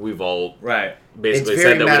is like we've all Right. basically It's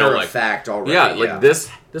very said that we matter don't of like. fact already. Yeah, like this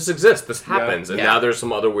exists, this happens, and Yeah. now there's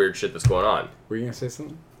some other weird shit that's going on. Were you gonna say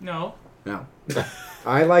something? No. No.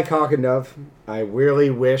 I like Hawk and Dove. I really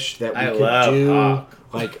wish that we I could love do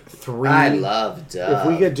Hawk. 3. I love Dove. If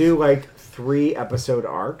we could do 3 episode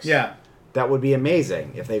arcs, Yeah. that would be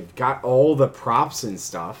amazing. If they've got all the props and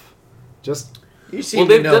stuff, just You seem Well,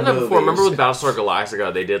 to they've know done that before. Remember movies. with Battlestar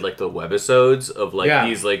Galactica, they did the webisodes of Yeah.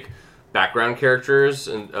 these background characters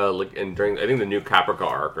and and during I think the new Caprica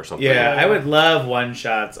arc or something. Yeah, I would love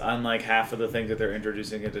one-shots on half of the things that they're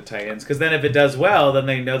introducing into Titans, because then if it does well, then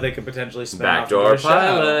they know they could potentially spin Backdoor off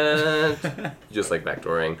pilot, just like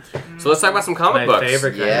backdooring. So let's talk about some comic My books.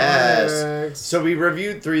 favorite kind. Yes. So we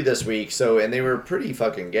reviewed 3 this week. And they were pretty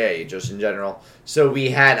fucking gay, just in general. So we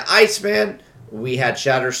had Iceman, we had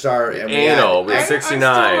Shatterstar, and we Anal, we had had I still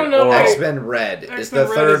 69. don't know Or why- X-Men Red. It's the X-Men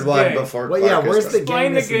Red third is one gay. before Well, Clark yeah, where's is the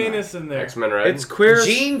Explain the gayness in that? gayness in there. X-Men Red. It's queer as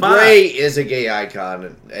Jean fuck. Grey is a gay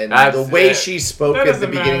icon, and That's the way it. she spoke That at the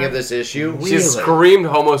doesn't beginning matter. of this issue. She Really? screamed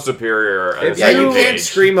homo superior. at a Yeah, you certain can't age.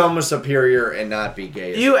 scream homo superior and not be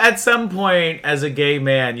gay. You, at some point, as a gay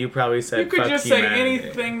man, you probably said, You could "Fuck just say humanity."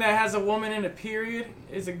 anything that has a woman in a period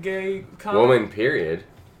is a gay comic. Woman, period.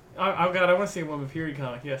 Oh God, I want to see a woman period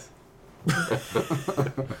comic. Yes.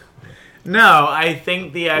 No, I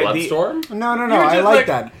think the idea. Bloodstorm? No, You were I just like like,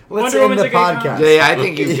 that. Let's Wonder end Woman's the a gay comic. podcast. Yeah,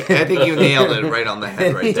 I think you nailed it right on the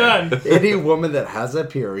head right there. Done. Any woman that has a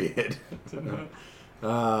period.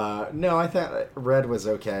 No, I thought Red was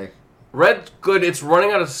okay. Red, good. It's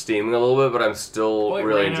running out of steam a little bit, but I'm still Boy,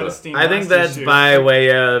 really ran out of enjoying it. steam I think last that's issue. by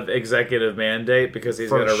way of executive mandate because he's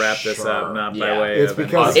For going to wrap this sure. up, not Yeah. by way It's of.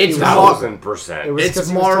 because It's he was- 1,000%. it was It's 'cause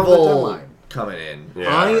he was told the Marvel deadline. coming in.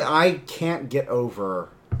 Yeah. I can't get over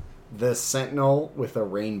the Sentinel with a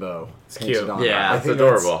rainbow painted cute. on Yeah, it. I it's think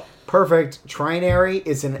adorable. that's perfect. Trinary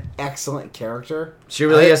is an excellent character. She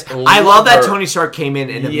really is. I love that Tony Stark came in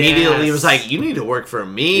and immediately was like, "You need to work for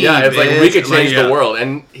me." Yeah, it's like we bitch." could change Like, the world,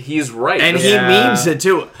 and he's right. and Yeah. he means it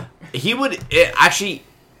too. He would actually,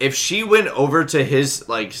 if she went over to his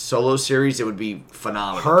like solo series, it would be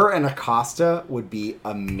phenomenal. Her and Acosta would be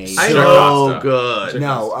amazing. I so know. Acosta. good.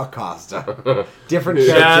 No, Acosta. Different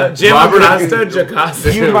Yeah, character. Jim Robert- Acosta,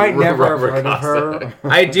 Jocasta. You might never have Robert heard of her.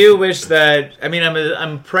 I do wish that. I mean,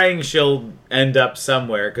 I'm praying she'll end up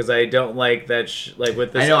somewhere because I don't like that. Like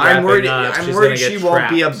with this, I know. I'm wrapping worried. up, I'm she's worried gonna she get won't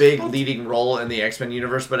be a trapped. big leading role in the X-Men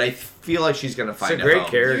universe, but I feel like she's gonna It's find a great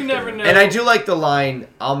home. character. You never know. And I do like the line,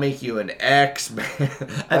 "I'll make you an X-Man."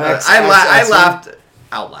 I X-Men. laughed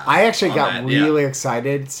out loud. I actually on got that, yeah. really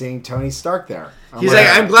excited seeing Tony Stark there. He's like,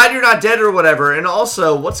 "I'm glad you're not dead or whatever." And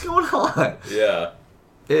also, what's going on? yeah.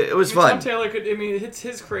 It was Tom fun. Taylor could. I mean, it's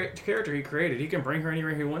his character he created. He can bring her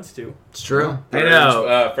anywhere he wants to. It's true. I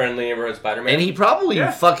know. Friendly neighborhood Spider-Man. And he probably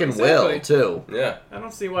Yeah, fucking exactly. will too. Yeah. I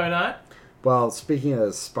don't see why not. Well, speaking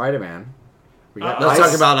of Spider-Man, we got Let's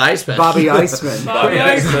talk about Iceman. Bobby Iceman. Bobby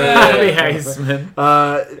Iceman. Bobby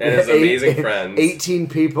Heisman. And his amazing friends. 18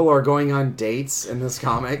 people are going on dates in this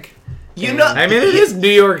comic. You know, I mean, it is New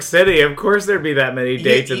York City. Of course, there'd be that many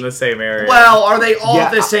dates in the same area. Well, are they all Yeah,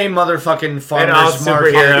 the same motherfucking farmers all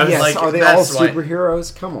market? superheroes. Yes, Like, are they all that's why-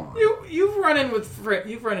 superheroes? Come on. You've run in with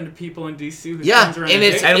you've run into people in DC whose Yeah, friends are on and a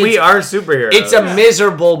it's- date. and we are superheroes. It's a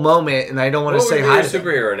miserable moment, and I don't want What to say would be hi your to them.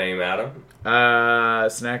 superhero name, Adam?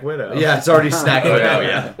 Snack Widow. Yeah, it's already snack Oh, window. yeah.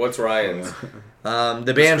 Yeah, What's Ryan's?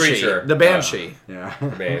 the Banshee. Screecher. The Banshee. Yeah.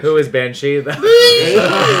 Banshee. Who is Banshee?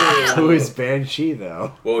 Who is Banshee,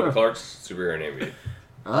 though? What would Clark's superhero name be?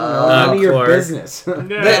 I don't know. None of your Clark. business. Yeah, None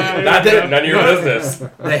yeah. of your business.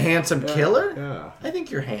 The handsome killer. Yeah. I think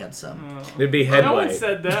you're handsome. It'd be Head No one White.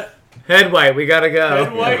 said that. Head White. We gotta go.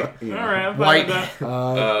 Red, white. Yeah. All right, I'm fine White. with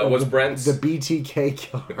that. What's Brent's? The BTK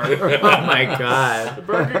killer. Oh my The god.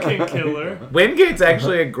 Burger King killer. Wingate's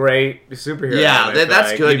actually a great superhero. Yeah, name, I feel that's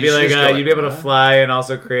like. good. You'd be You should like, just go you'd be like, able to fly and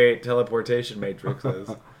also create teleportation matrices.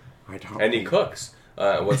 I don't. And he cooks.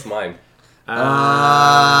 What's mine?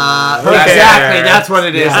 Exactly. That's what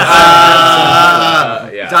it is.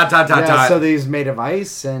 Yeah. Dot. Yeah, so these made of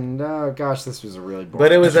ice, and gosh, this was a really boring.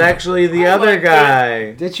 But it was actually the other liked it.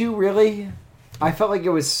 guy. Did you really? I felt like it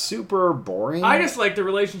was super boring. I just like the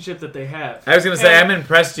relationship that they have. I was gonna say, And I'm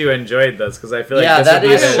impressed you enjoyed this because I feel like Yeah, this that would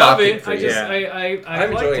be is I the- love shocking it. for I you. just, Yeah. I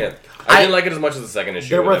I'm liked enjoying it. it. I didn't like it as much as the second issue.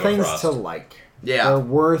 there were with Emma things Frost. to like. Yeah. There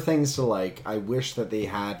were things to like. I wish that they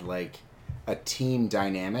had like a team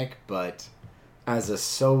dynamic, but as a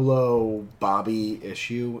solo Bobby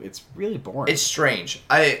issue, it's really boring. It's strange.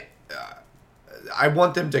 I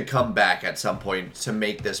want them to come back at some point to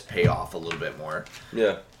make this pay off a little bit more.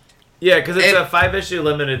 Yeah. Yeah, because it's And- a 5-issue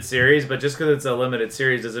limited series, but just because it's a limited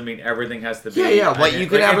series doesn't mean everything has to be. Yeah. Well, you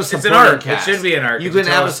can have a it's supporting an arc. cast. It should be an arc. You to can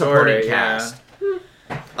tell have a supporting story, yeah.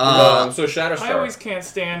 cast. So Shatterstar. I always can't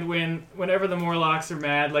stand whenever the Morlocks are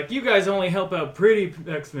mad. Like, you guys only help out pretty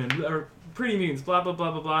X-Men or pretty mutants, blah blah blah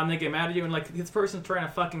blah blah, and they get mad at you. And like, this person's trying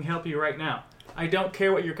to fucking help you right now. I don't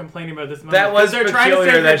care what you're complaining about this moment. That was 'cause they're trying to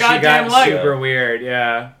peculiar save their that she goddamn got life. super weird.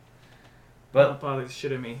 Yeah. Don't bother the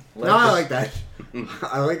shit at me. no, I like that.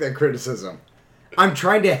 I like that criticism. I'm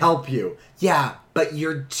trying to help you. Yeah, but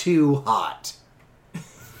you're too hot.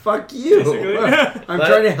 Fuck you. Basically. I'm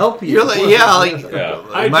trying to help you. You're like, yeah, like Yeah.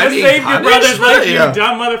 I am I just being saved your punished? brother's life, you Yeah.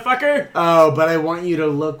 dumb motherfucker. Oh, but I want you to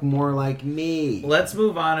look more like me. Let's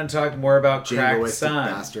move on and talk more about Crack Jingoistic Sun.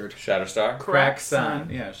 bastard. Shatterstar. Crack Sun.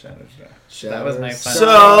 Yeah, Shatterstar. That was my fun.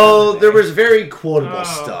 So there was very quotable Oh.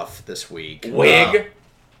 stuff this week. Wig.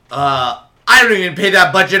 I don't even pay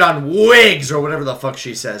that budget on wigs or whatever the fuck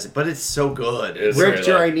she says, but it's so good. It's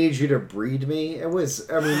Richter, really- I need you to breed me. It was,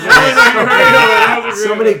 I mean, That was a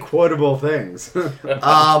so great many one. quotable things.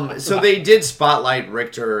 So they did spotlight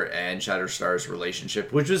Richter and Shatterstar's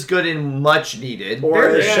relationship, which was good and much needed. Or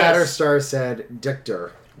as Yes. Shatterstar said,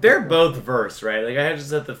 Dictor. They're both verse, right? Like I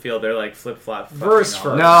just at the feel they're like flip flop. Verse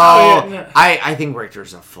first. No, Oh, yeah, no. I think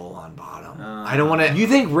Richter's a full-on bottom. I don't want to. You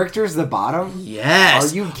think Richter's the bottom?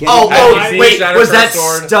 Yes. Are you kidding Oh, me? Have you oh seen wait. Shatterstar's Was that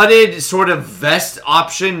sword? studded sort of vest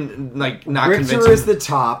option like not Richter convincing? is the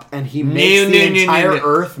top, and he No, makes the no, no, entire no.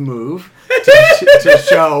 Earth move to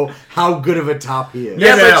show how good of a top he is.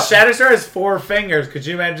 Yeah, No, but no. Shatterstar has 4 fingers. Could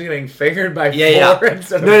you imagine getting fingered by Yeah, 4 yeah.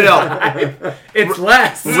 instead of No, no. 5? It's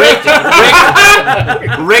less.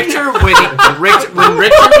 Richter when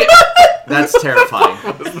Richter that's terrifying.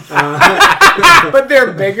 But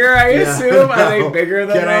they're bigger, I assume. Are they bigger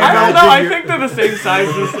than Can I that? I don't know. I Imagine think they're the same size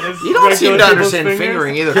as You don't seem regular to people's understand fingers.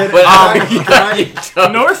 fingering either. Can But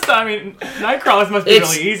I- North Star, I mean, Nightcrawlers must be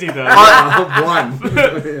It's- really easy though.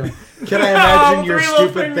 One. Can I imagine your 3 little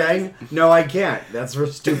stupid fingers. thing? No, I can't. That's for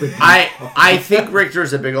stupid people. I think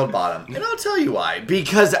Richter's a big old bottom, and I'll tell you why.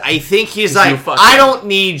 Because I think he's You like, fuck I him. don't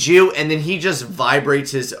need you, and then he just vibrates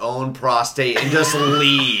his own prostate and just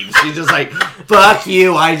leaves. He's just like, fuck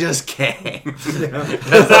you, I just came. That's a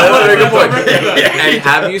very good point. And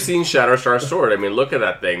have you seen Shatterstar's sword? I mean, look at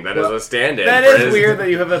that thing. That is a stand-in. That for is his- weird that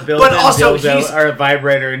you have a built-in But also dildo he's- or a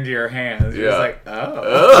vibrator into your hands. You're Yeah. just like, oh.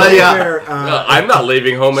 Oh. Yeah. There, No, I'm not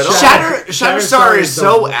leaving home at all. Shatterstar is is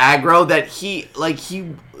so the- aggro that he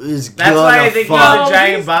is That's gonna why I think he's fuck. a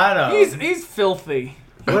giant he's- bottom. He's filthy.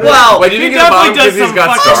 Well, Wait, do you He think he's a bottom definitely because does he's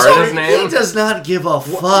got some scars in his fucking- name? he does not give a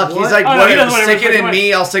fuck. what? He's like, Oh, no, he doesn't, stick whatever, it in whatever.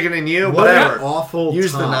 me, I'll stick it in you, What whatever. an awful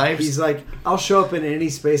Use the top. knives. He's like, I'll show up in any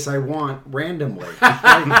space I want randomly.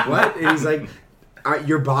 Like, what? And he's like,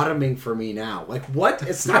 you're bottoming for me now. Like, what?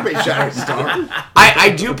 It's not a Shatterstar. I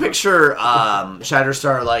do picture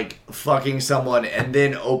Shatterstar like fucking someone and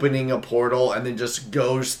then opening a portal and then just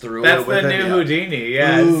goes through That's it with the it. new Yeah. Houdini,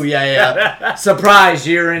 yes. Ooh, yeah. Surprise,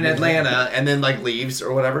 you're in Atlanta, and then like leaves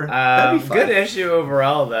or whatever. That'd be fun. Good issue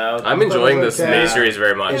overall, though. I'm enjoying this Okay. miniseries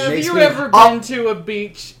very much. It Have makes you me- ever Oh. been to a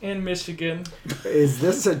beach in Michigan? Is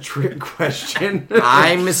this a trick question?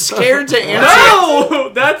 I'm scared to answer. No,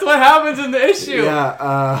 that's what happens in the issue.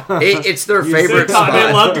 Yeah, It's their You favorite said They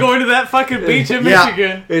spot. loved going to that fucking beach in Yeah.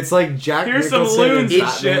 Michigan. it's like Jack Here's some Nicholson and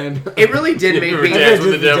loons and Batman. It really did make You me. Dance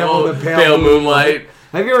with the Devil, the Pale Moonlight.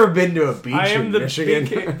 Have you ever been to a beach I am in the Michigan?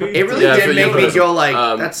 It really Yeah, did so make you me was- go like,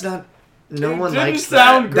 um, that's not. No It one didn't likes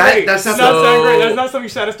sound that. great. That's It not. did not the- sound great. That's not something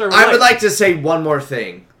Shatterstar would I would like. like to say one more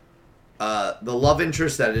thing. The love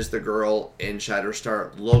interest that is the girl in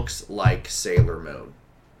Shatterstar looks like Sailor Moon.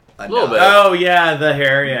 A little bit. Oh, yeah, the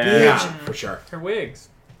hair, yeah. Yeah, for sure. Her wigs.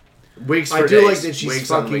 Wigs for I do days. like that she's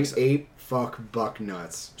Wigs on fucking wigs. ape fuck buck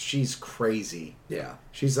nuts. She's crazy. Yeah.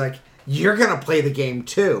 She's like, you're gonna play the game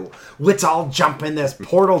too. Let's all jump in this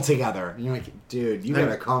portal together. And you're like, dude, you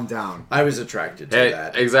gotta calm down. I was attracted to Hey,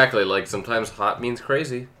 that. exactly. Like sometimes hot means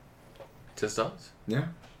crazy. Just does. Yeah,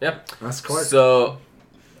 Yep. that's Clark. So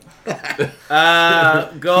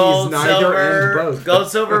Gold, He's neither silver, and both. gold,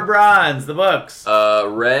 silver, bronze. The books.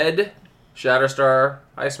 Red, Shatterstar,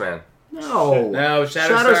 Iceman. no, No, Shatterstar,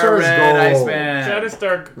 Shatterstar's Red, gold. Iceman.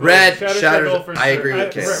 Shatterstar. Red, Shatterstar Shatter- gold for I sure. agree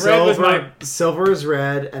with Kate. Red was my. Silver is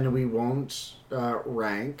red, and we won't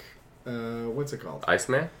rank. What's it called?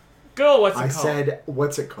 Iceman? Go, what's it I called? said,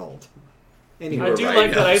 what's it called? Anyway, I do right.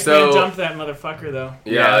 like that Iceman So- jumped that motherfucker, though.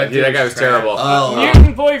 Yeah, that that guy dude's was terrible. Oh,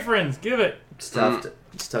 Mutant boyfriends, give it. it's tough.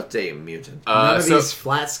 It's tough to date a mutant. none of so, these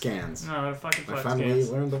flat scans. No, fucking I flat finally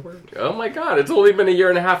scans. learned the word. oh my god, it's only been a year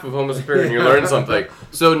and a half of Homo Superior and you learned something.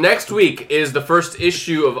 So next week is the first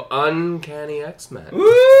issue of Uncanny X-Men.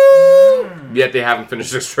 Yet they haven't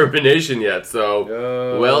finished Extermination yet,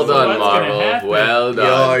 so well done, what's gonna Marvel. happen? Well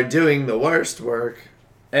done. You're doing the worst work.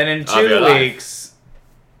 And in Of your 2 life. weeks,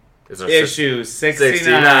 Is our issue 69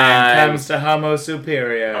 69 comes to Homo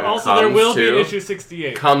Superior. Also, there Comes will be an to- issue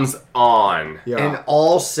 68. comes on. Yeah. And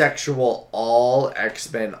all sexual, all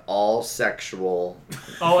X-Men, all sexual.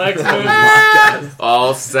 All X-Men.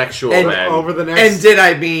 All sexual and men. over the next And did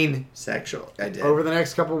I mean sexual? I did. over the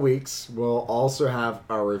next couple weeks, we'll also have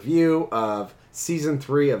a review of season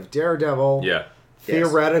 3 of Daredevil. Yeah.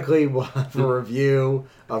 Theoretically, we'll have a review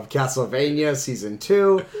of Castlevania season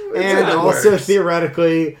 2, in and the also works.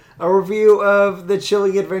 theoretically a review of the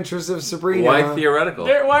Chilling Adventures of Sabrina. Why theoretical?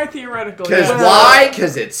 Why theoretical? Because Yeah. why?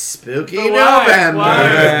 Because it's spooky But why? November.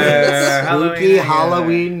 Yeah, Spooky Halloween.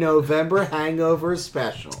 Halloween November hangover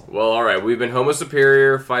special. Well, alright, we've been Homo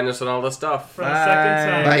Superior. Find us on all the stuff. For the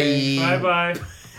second time. Bye. Bye-bye.